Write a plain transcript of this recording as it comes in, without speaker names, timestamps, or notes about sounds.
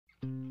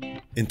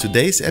In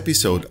today's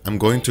episode, I'm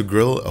going to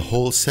grill a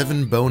whole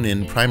 7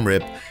 bone-in prime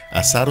rib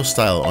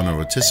Asado-Style on a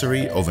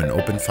rotisserie over an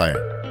open fire.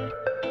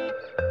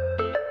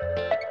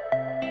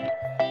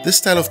 This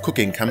style of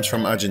cooking comes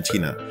from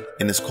Argentina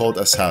and is called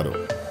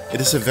asado. It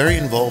is a very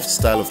involved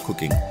style of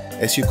cooking,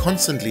 as you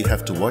constantly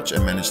have to watch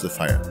and manage the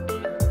fire.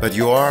 But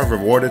you are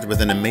rewarded with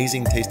an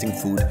amazing tasting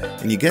food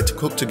and you get to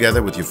cook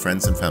together with your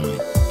friends and family.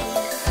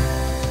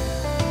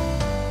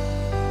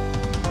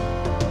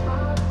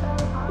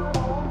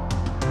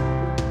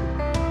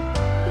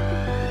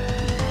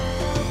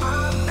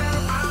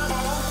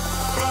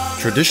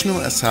 Traditional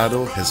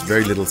asado has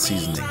very little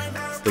seasoning.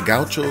 The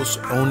gauchos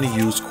only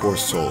use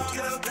coarse salt,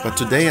 but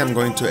today I'm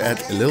going to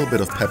add a little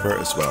bit of pepper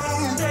as well.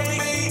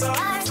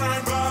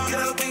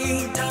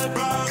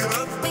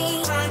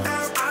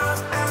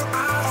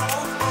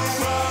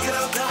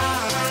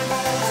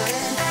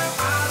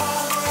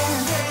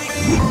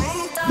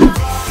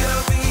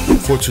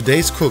 For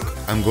today's cook,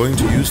 I'm going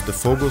to use the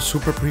FOGO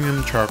Super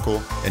Premium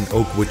Charcoal and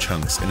oak wood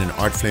chunks in an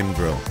art flame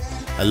grill.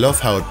 I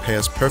love how it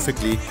pairs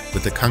perfectly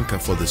with the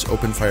canca for this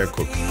open fire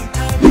cook.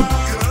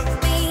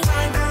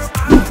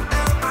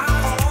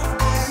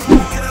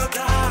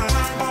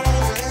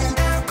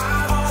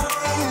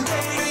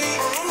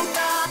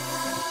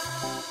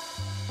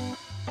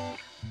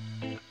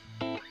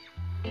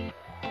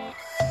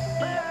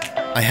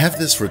 I have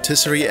this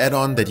rotisserie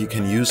add-on that you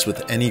can use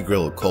with any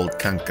grill called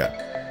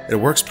canca. It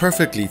works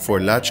perfectly for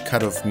a large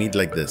cut of meat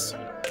like this.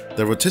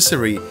 The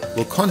rotisserie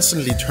will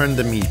constantly turn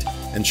the meat,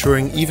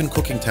 ensuring even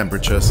cooking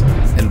temperatures,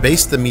 and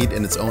baste the meat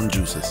in its own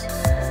juices.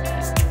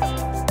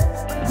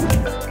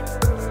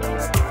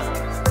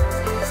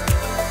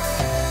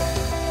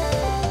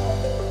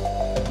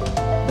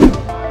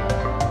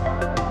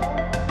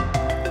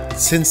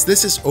 Since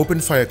this is open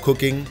fire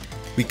cooking,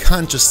 we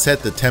can't just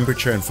set the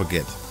temperature and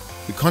forget.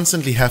 We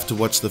constantly have to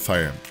watch the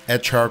fire,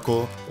 add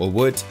charcoal or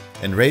wood,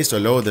 and raise or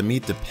lower the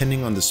meat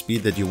depending on the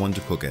speed that you want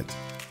to cook at.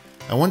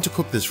 I want to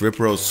cook this rib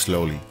roast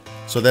slowly,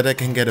 so that I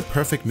can get a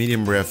perfect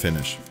medium rare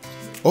finish.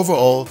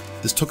 Overall,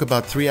 this took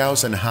about 3.5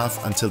 hours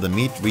until the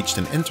meat reached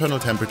an internal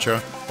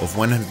temperature of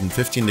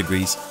 115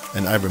 degrees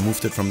and I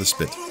removed it from the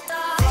spit.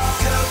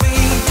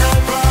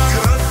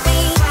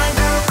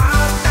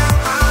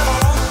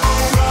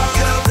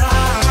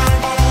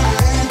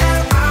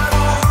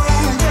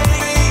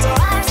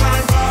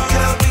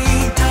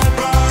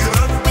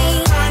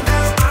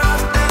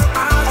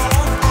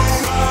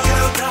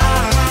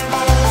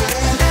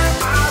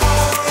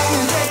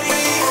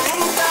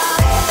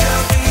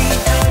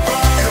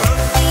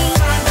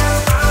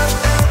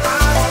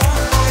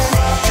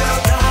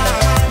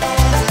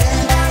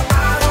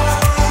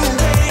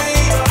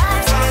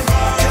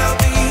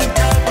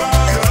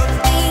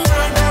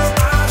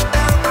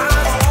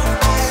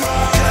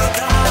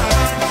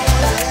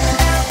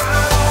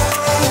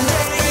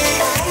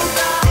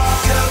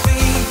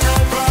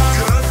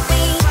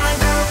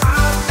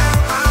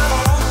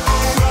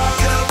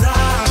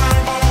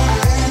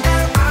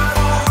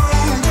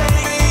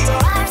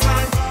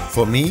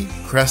 For me,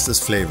 crust is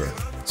flavor,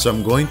 so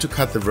I'm going to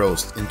cut the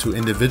roast into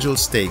individual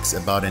steaks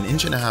about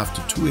 1.5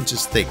 to 2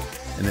 inches thick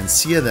and then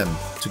sear them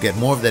to get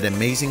more of that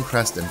amazing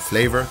crust and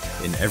flavor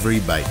in every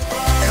bite.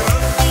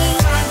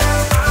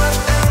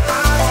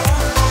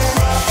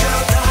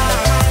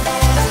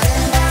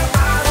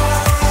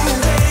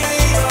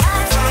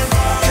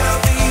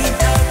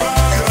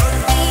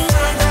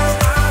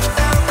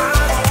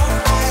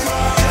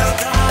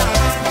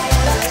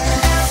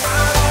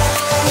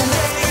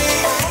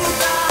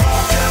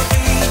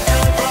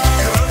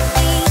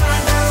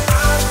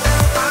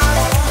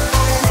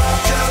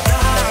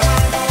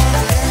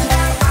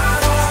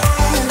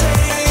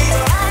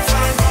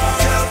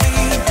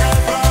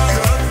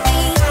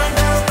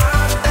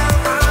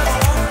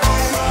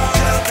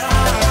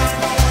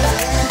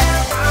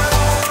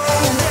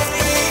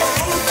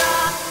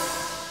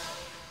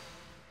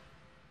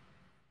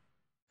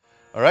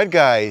 Alright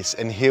guys,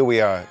 and here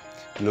we are.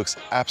 It looks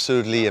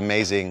absolutely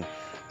amazing.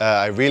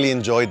 I really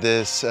enjoyed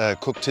this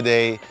cook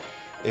today.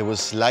 It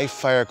was live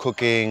fire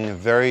cooking,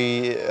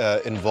 very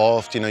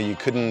involved. You know, you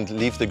couldn't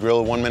leave the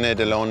grill 1 minute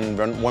alone,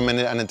 1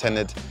 minute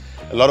unattended.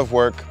 A lot of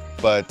work,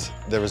 but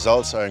the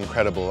results are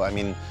incredible. I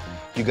mean,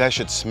 you guys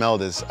should smell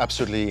this,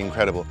 absolutely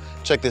incredible.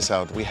 Check this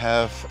out. We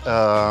have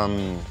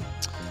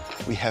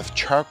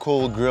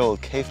charcoal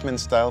grilled caveman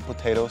style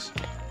potatoes.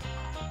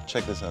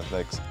 Check this out,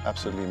 like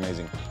absolutely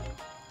amazing.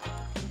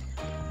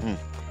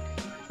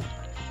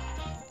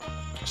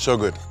 So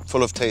good,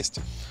 full of taste.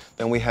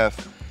 Then we have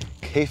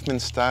caveman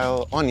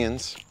style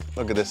onions.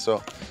 Look at this.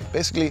 So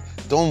basically,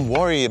 don't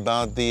worry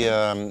about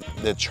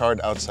the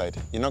charred outside.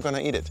 You're not gonna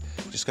eat it.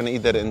 You're just gonna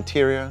eat that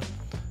interior,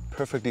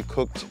 perfectly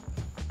cooked,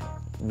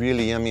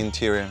 really yummy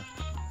interior.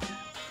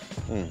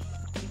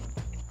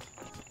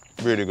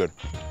 Really good.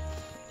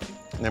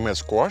 And then we have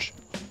squash.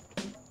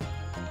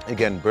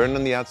 Again, burned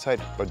on the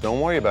outside, but don't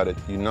worry about it.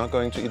 You're not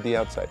going to eat the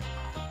outside.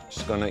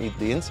 Just gonna eat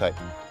the inside.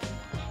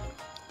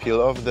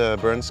 Peel off the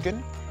burnt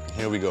skin.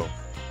 Here we go.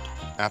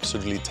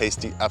 Absolutely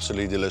tasty,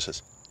 absolutely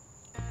delicious.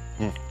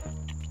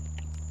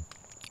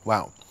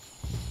 Wow.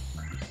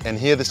 And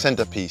here the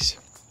centerpiece.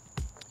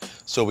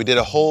 So we did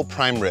a whole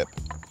prime rib.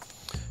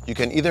 You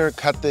can either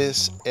cut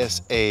this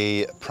as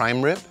a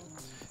prime rib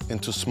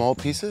into small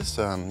pieces,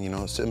 you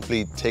know,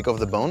 simply take off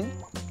the bone.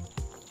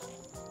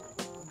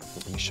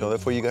 Let me show that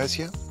for you guys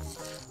here.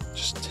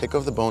 Just take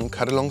off the bone,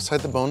 cut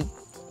alongside the bone.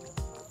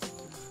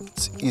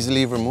 It's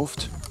easily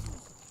removed.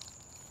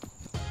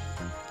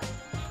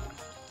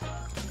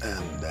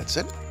 And that's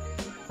it.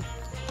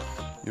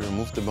 You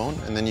remove the bone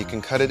and then you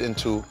can cut it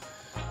into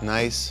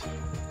nice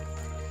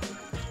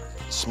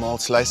small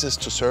slices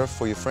to serve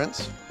for your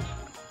friends.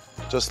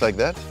 Just like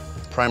that,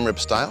 prime rib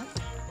style.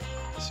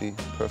 See,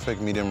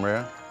 perfect medium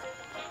rare.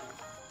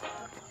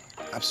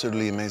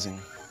 Absolutely amazing.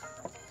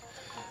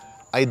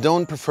 I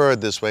don't prefer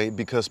it this way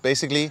because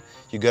basically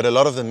you get a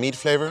lot of the meat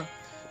flavor,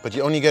 but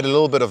you only get a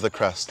little bit of the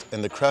crust,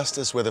 and the crust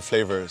is where the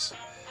flavor is.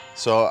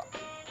 So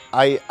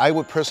I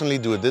would personally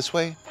do it this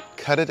way,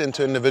 cut it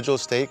into individual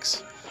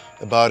steaks,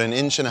 about 1.5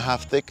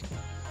 inches thick,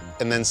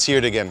 and then sear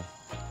it again,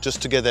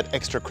 just to get that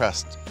extra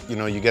crust. You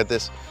know, you get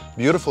this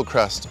beautiful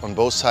crust on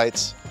both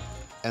sides,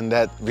 and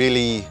that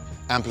really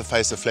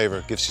amplifies the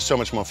flavor, gives you so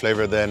much more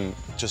flavor than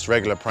just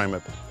regular prime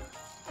rib.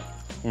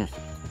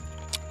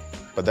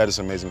 But that is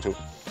amazing too.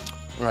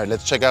 All right,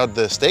 let's check out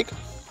the steak.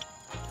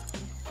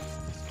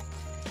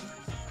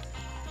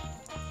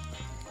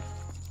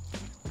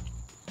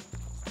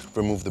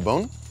 Remove the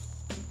bone.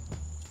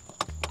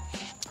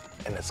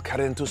 And let's cut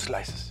it into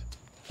slices.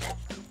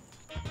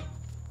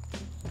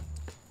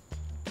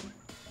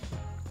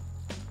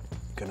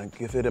 Gonna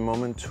give it a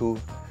moment to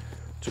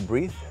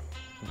breathe,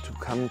 to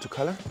come into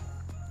color.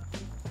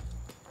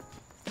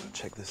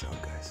 Check this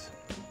out, guys.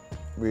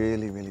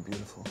 Really, really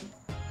beautiful.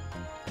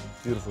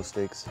 Beautiful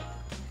steaks.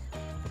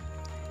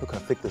 Look how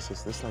thick this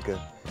is. This is like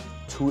a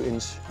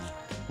 2-inch,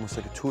 almost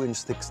like a 2-inch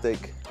thick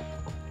steak.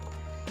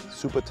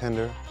 Super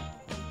tender,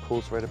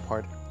 pulls right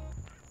apart.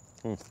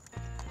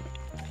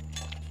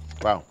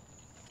 Wow.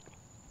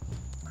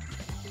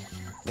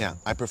 Yeah,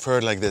 I prefer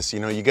it like this. You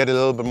know, you get a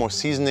little bit more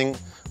seasoning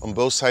on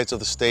both sides of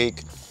the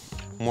steak,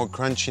 more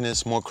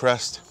crunchiness, more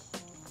crust.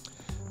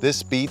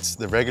 This beats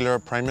the regular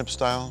prime rib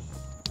style.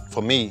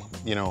 For me,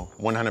 you know,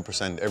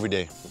 100% every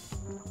day.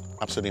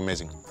 Absolutely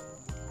amazing.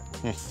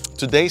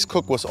 Today's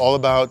cook was all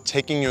about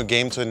taking your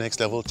game to the next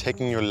level,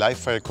 taking your live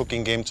fire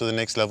cooking game to the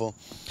next level.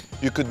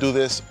 You could do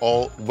this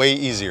all way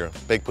easier.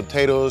 Baked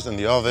potatoes in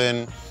the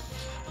oven,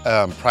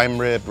 prime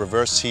rib,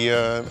 reverse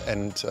sear,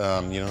 and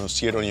you know,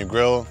 sear it on your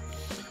grill.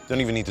 You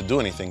don't even need to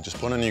do anything. Just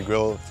put it on your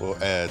grill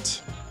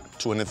at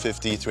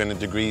 250, 300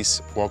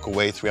 degrees, walk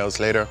away 3 hours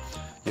later.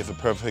 You have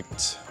a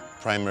perfect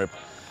prime rib.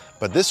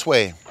 But this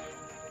way,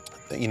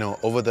 you know,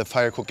 over the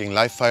fire cooking,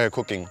 live fire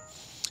cooking,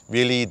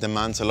 really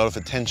demands a lot of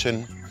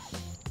attention.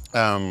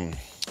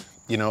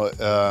 You know,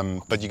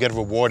 but you get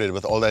rewarded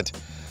with all that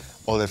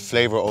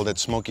flavor, all that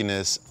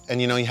smokiness,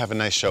 and you know, you have a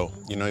nice show.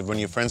 You know, when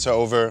your friends are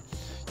over,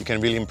 you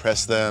can really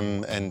impress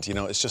them, and you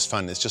know, it's just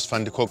fun. It's just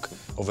fun to cook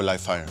over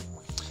live fire.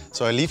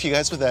 So I leave you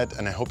guys with that,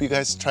 and I hope you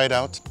guys try it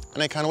out.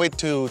 And I can't wait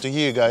to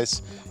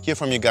hear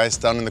from you guys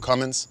down in the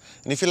comments.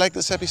 And if you like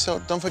this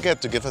episode, don't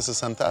forget to give us a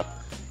thumbs up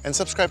and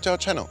subscribe to our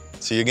channel.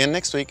 See you again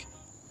next week.